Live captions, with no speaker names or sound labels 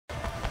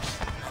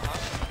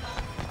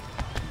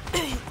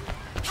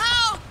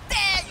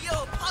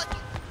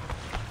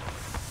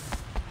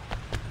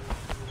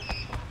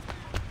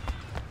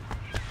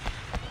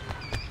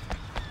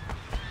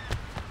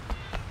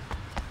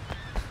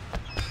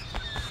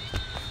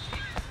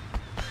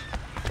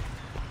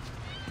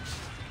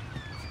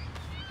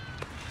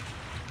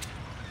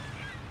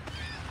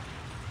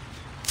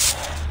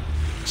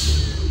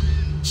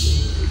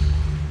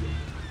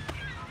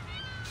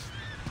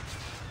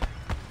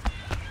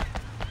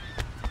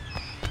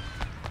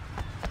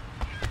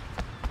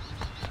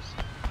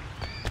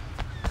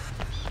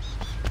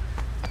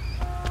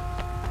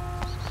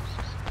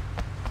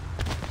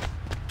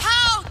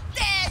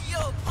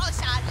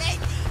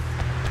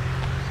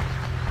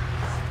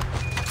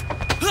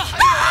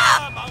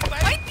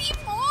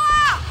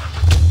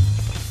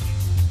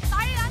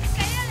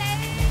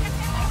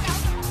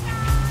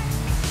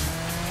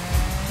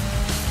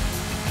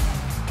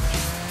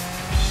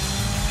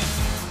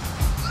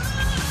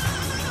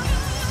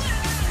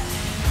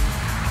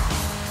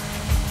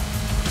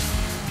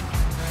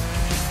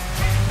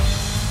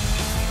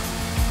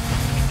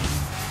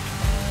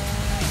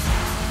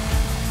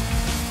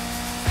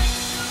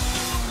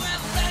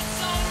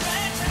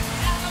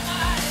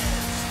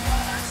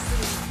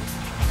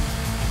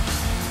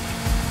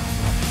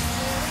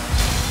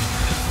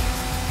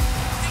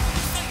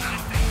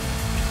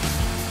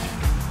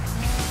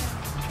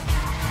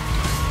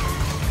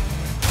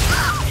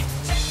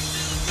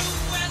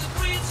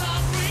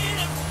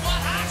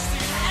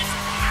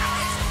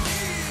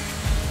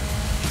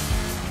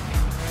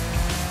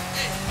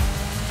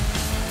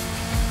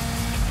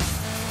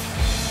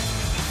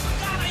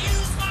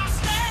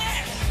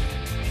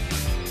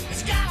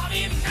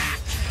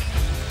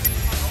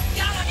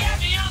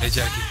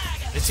Jackie?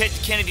 Let's head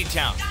to Kennedy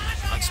Town.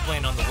 I'll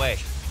explain on the way.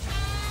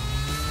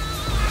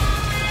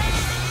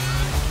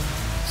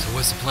 So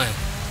what's the plan?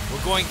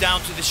 We're going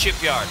down to the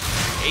shipyard.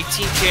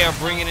 18K are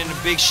bringing in a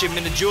big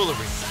shipment of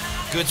jewelry.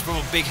 Goods from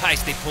a big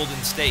heist they pulled in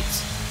the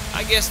States.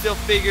 I guess they'll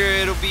figure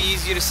it'll be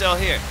easier to sell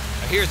here.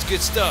 I hear it's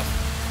good stuff.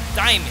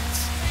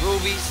 Diamonds,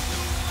 rubies.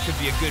 Could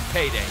be a good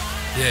payday.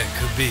 Yeah, it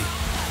could be.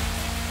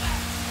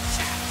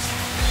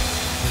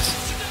 Listen,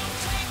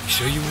 you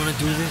sure you want to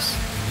do this?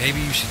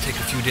 Maybe you should take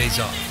a few days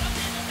off.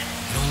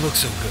 You don't look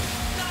so good.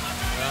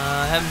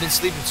 I haven't been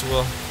sleeping too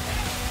well.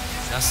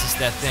 Not since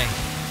that thing.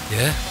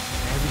 Yeah?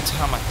 Every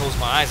time I close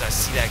my eyes, I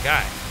see that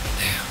guy.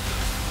 Damn.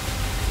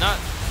 Not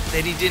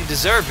that he didn't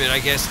deserve it, I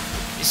guess.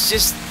 It's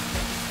just...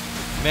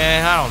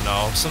 Man, I don't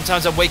know.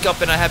 Sometimes I wake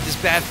up and I have this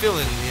bad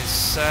feeling.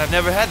 I've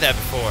never had that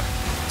before.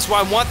 That's why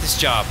I want this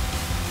job.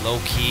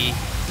 Low-key,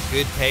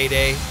 good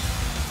payday.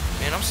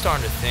 Man, I'm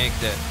starting to think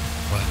that...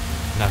 What?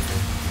 Nothing.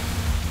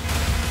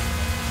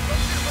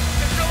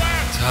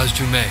 So how's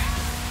Jume?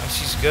 Oh,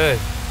 she's good.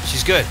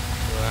 She's good.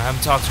 I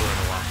haven't talked to her in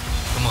a while.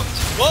 Come on.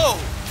 Whoa!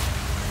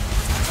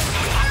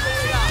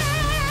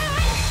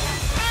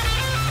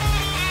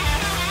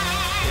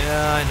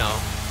 Yeah, I know.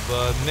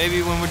 But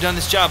maybe when we're done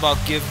this job, I'll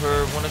give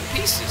her one of the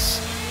pieces.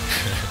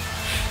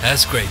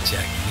 That's great,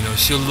 Jackie. You know,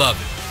 she'll love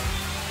it.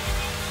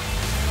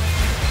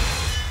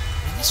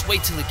 And let's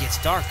wait till it gets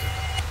darker.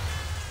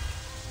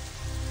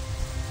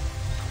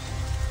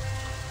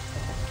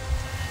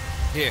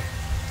 Here,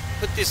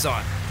 put this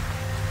on.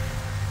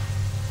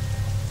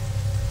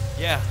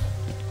 Yeah.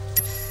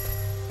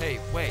 Hey,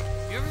 wait.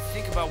 You ever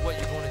think about what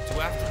you're going to do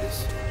after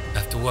this?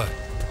 After what?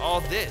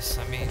 All this.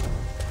 I mean,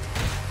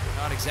 you're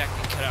not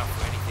exactly cut out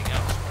for anything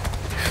else.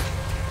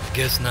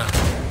 Guess not.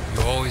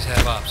 You always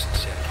have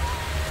options, Jackie.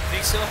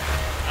 Think so?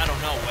 I don't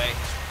know, Way.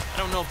 I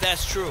don't know if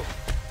that's true.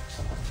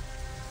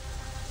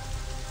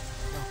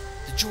 No,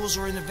 the jewels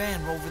are in the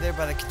van over there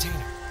by the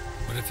container.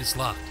 What if it's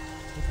locked?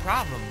 No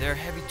problem. There are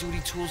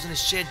heavy-duty tools in the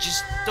shed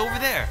just over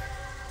there.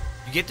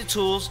 You get the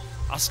tools,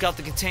 I'll scout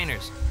the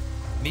containers.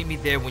 Meet me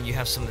there when you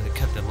have something to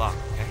cut the lock,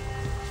 okay?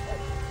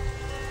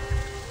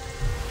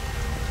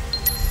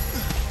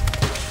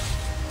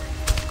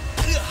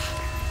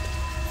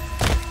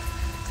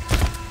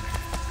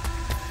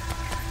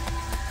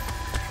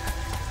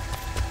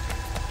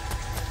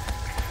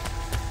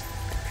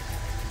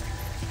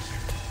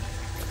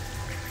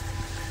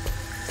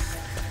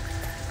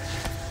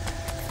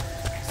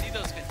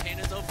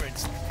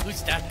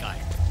 Who's that guy?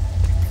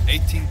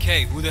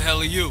 18K, who the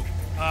hell are you?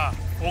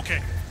 Okay.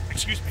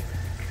 Excuse me.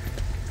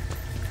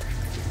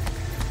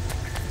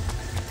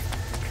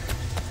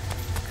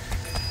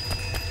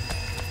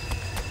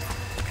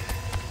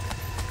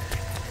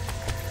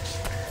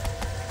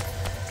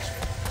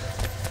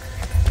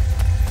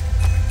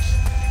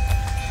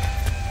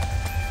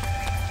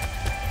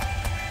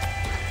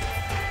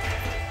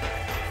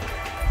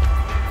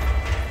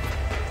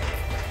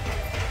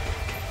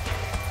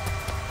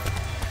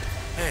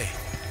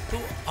 Who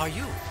are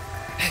you?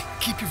 Hey,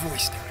 keep your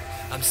voice down.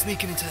 I'm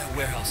sneaking into that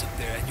warehouse up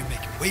there and you're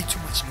making way too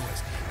much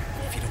noise.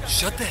 If you don't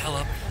shut the hell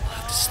up, I'll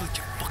have to slit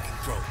your fucking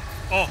throat.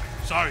 Oh,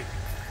 sorry.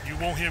 You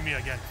won't hear me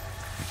again.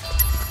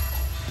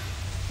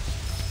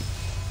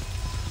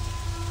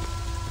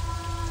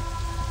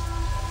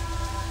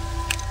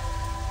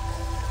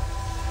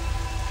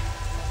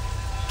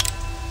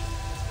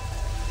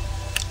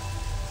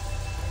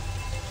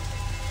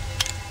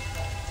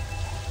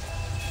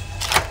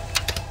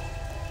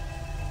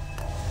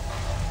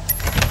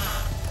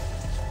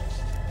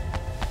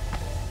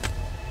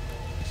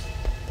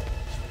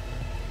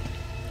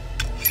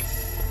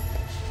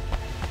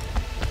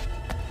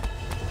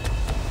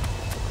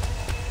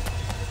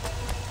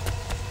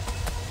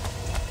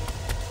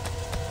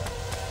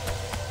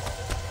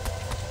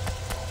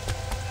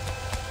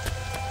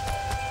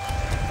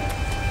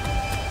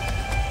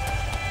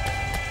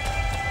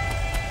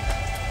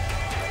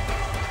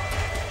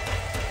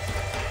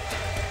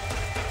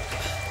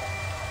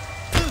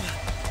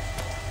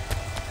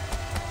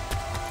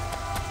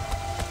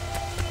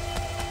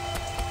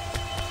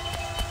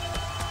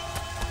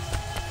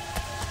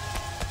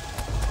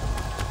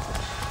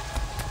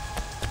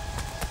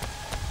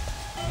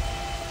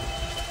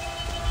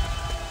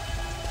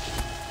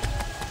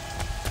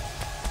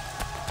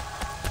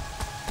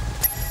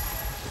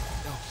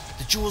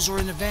 Jewels are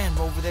in the van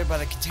over there by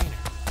the container.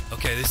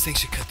 Okay, this thing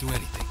should cut through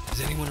anything.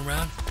 Is anyone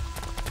around?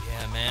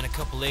 Yeah, man, a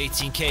couple of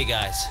 18K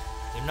guys.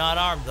 They're not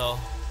armed, though.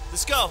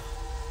 Let's go.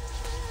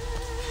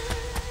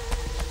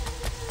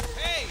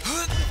 Hey!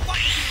 Who the fuck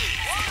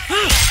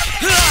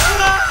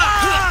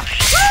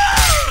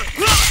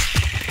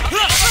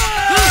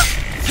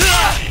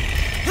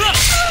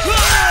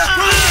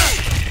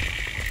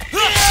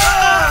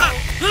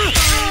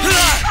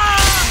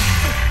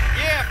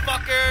Yeah,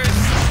 fuckers!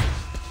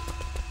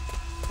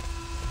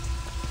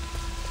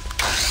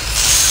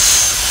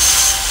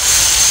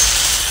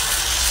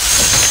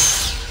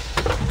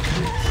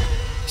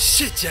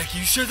 Shit, Jackie,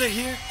 you sure they're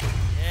here?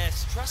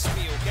 Yes, trust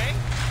me, okay?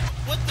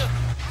 What the?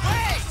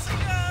 Hey!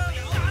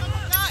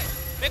 Guys,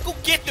 man, Man, go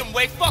get them,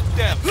 Wei. Fuck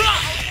them.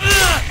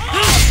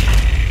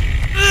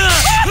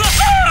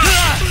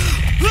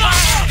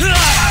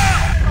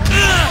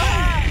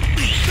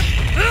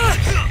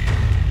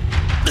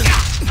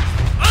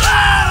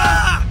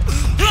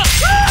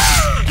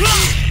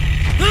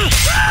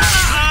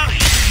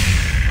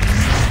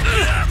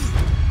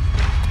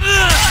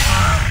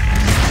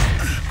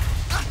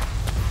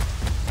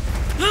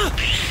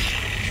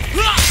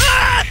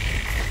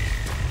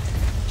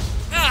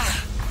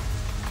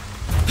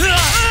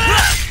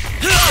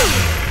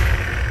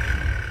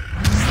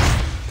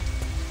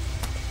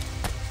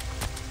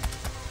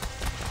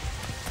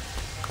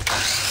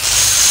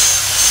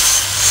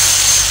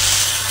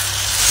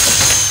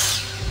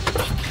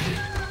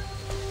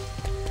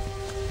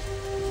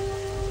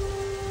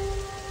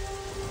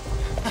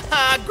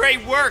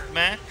 Great work,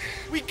 man.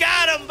 We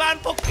got him, Van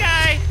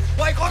Pokai.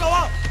 Wait, hold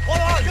on.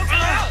 You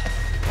come out.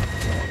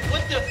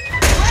 What the?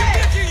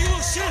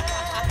 You shit.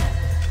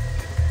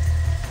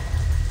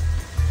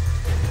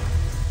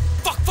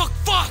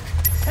 Fuck!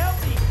 Help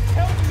me,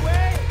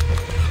 Wei.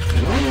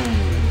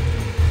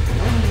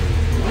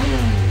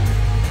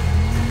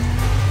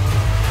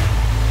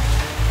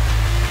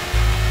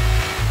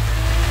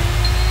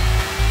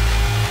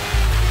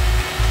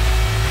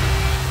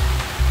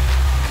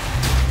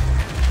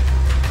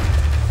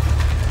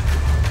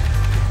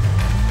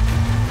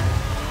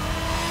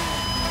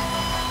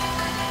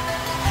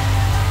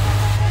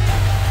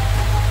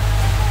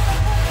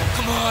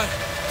 Come on!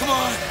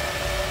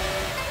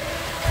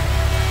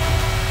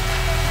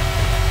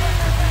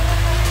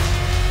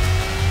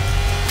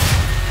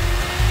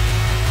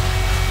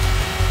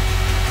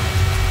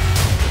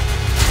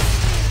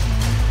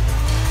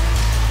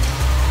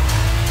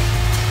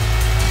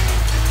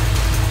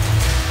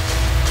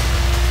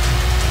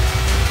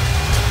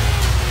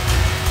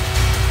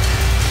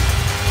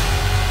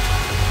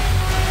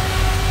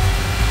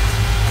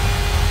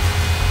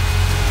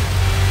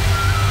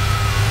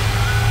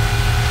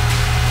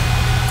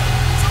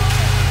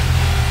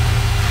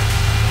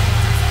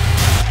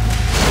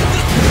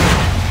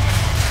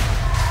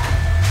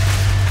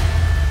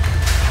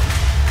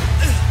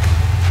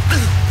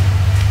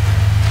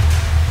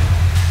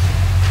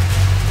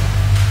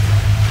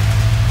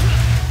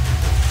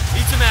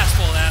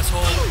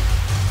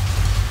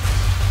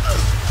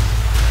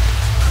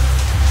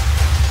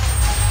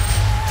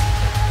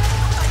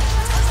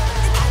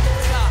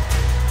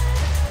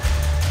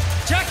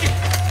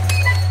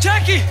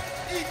 Jackie!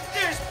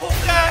 There's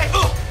Pokai.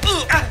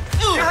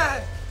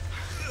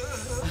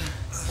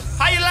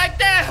 How you like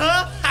that,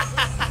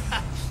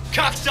 huh?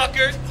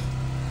 Cocksuckers.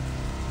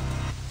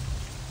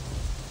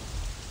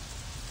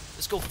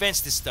 Let's go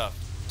fence this stuff.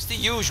 It's the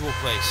usual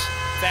place.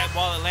 Fat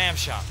Wallet Lamb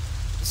Shop.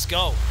 Let's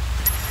go.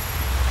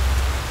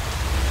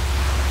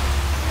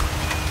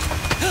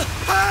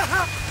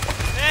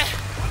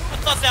 I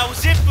thought that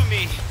was it for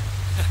me.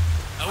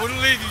 I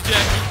wouldn't leave you,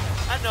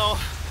 Jackie. I know.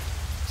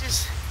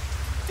 Just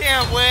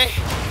damn way.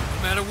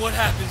 No matter what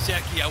happens,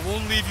 Jackie, I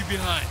won't leave you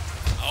behind.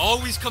 I'll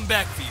always come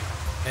back for you.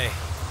 Hey,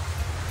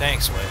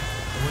 thanks, Way.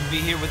 I wouldn't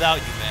be here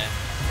without you, man.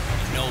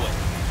 You know it.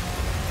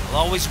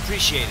 I'll always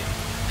appreciate it.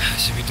 I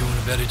should be doing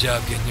a better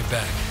job getting you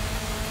back.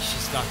 It's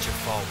just not your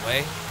fault,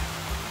 Way.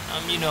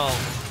 You know,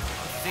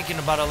 thinking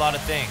about a lot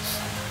of things.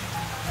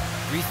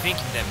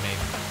 Rethinking them,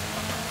 maybe.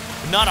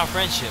 But not our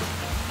friendship.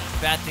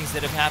 Bad things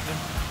that have happened,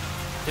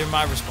 they're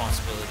my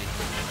responsibility.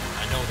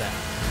 I know that.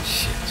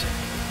 Shit,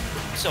 Jackie.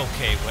 It's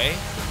okay, Way.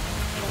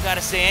 You don't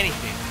gotta say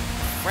anything.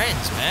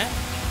 Friends, man.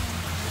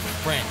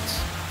 Friends.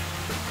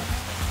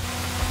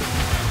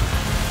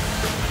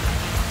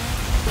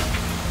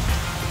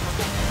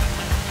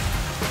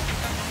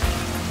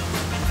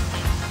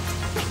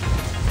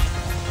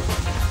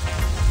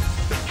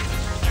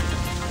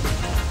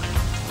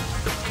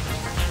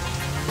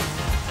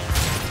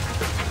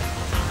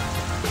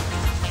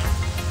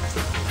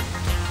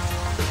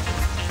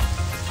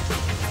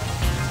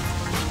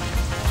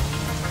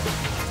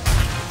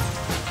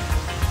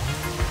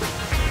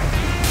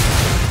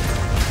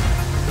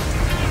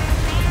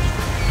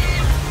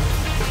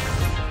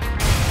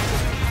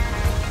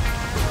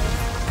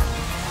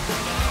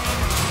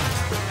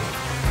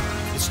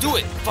 Do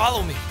it.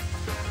 Follow me.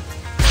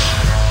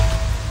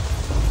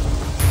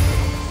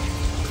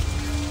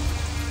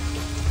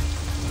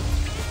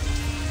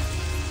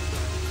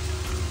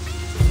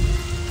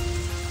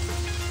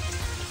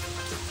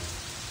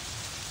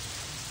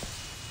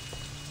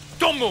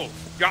 Don't move!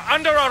 You're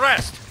under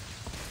arrest!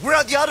 Where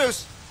are the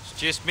others? It's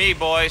just me,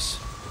 boys.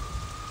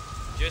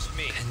 Just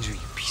me. Andrew, you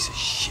piece of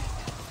shit.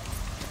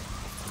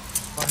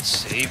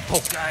 Say,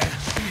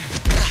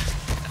 Pokai.